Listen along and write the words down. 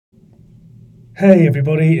Hey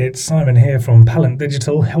everybody, it's Simon here from Pallant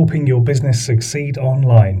Digital, helping your business succeed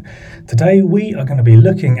online. Today we are going to be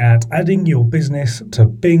looking at adding your business to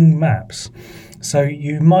Bing Maps. So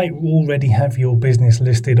you might already have your business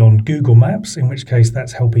listed on Google Maps, in which case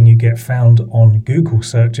that's helping you get found on Google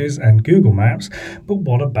searches and Google Maps. But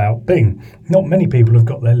what about Bing? Not many people have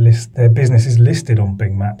got their businesses listed on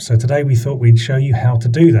Bing Maps. So today we thought we'd show you how to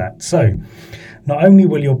do that. So not only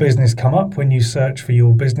will your business come up when you search for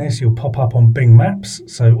your business, you'll pop up on Bing Maps,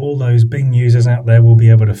 so all those Bing users out there will be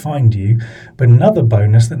able to find you. But another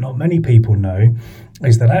bonus that not many people know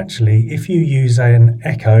is that actually if you use an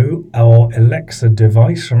Echo or Alexa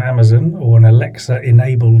device from Amazon, or an Alexa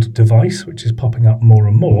enabled device, which is popping up more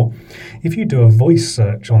and more, if you do a voice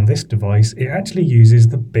search on this device, it actually uses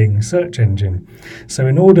the Bing search engine. So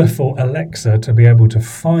in order for Alexa to be able to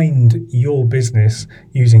find your business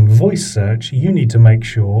using voice search, you need to make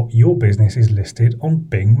sure your business is listed on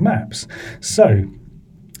Bing Maps. So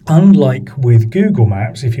unlike with Google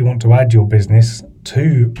Maps, if you want to add your business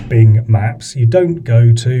to Bing Maps, you don't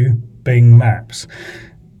go to Bing Maps.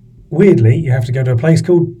 Weirdly, you have to go to a place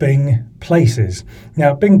called Bing Places.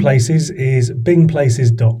 Now, Bing Places is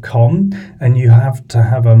bingplaces.com, and you have to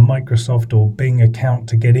have a Microsoft or Bing account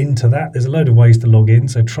to get into that. There's a load of ways to log in,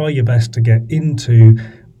 so try your best to get into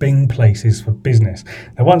Bing Places for Business.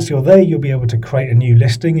 Now, once you're there, you'll be able to create a new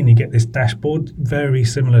listing, and you get this dashboard, very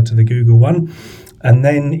similar to the Google one. And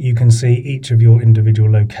then you can see each of your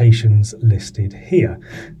individual locations listed here.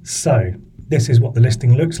 So this is what the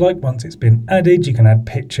listing looks like once it's been added. You can add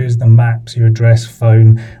pictures, the maps, your address,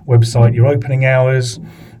 phone, website, your opening hours.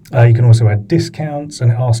 You can also add discounts,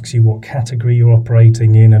 and it asks you what category you're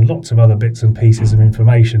operating in, and lots of other bits and pieces of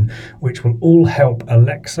information, which will all help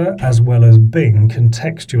Alexa as well as Bing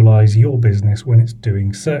contextualize your business when it's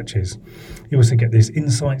doing searches. You also get this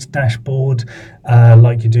insights dashboard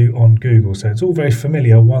like you do on Google. So it's all very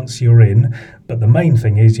familiar once you're in, but the main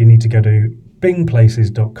thing is you need to go to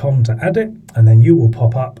bingplaces.com to add it, and then you will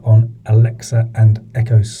pop up on Alexa and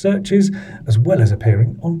Echo searches, as well as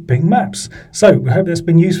appearing on Bing Maps. So we hope that's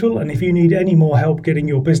been useful, and if you need any more help getting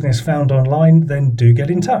your business found online, then do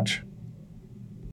get in touch.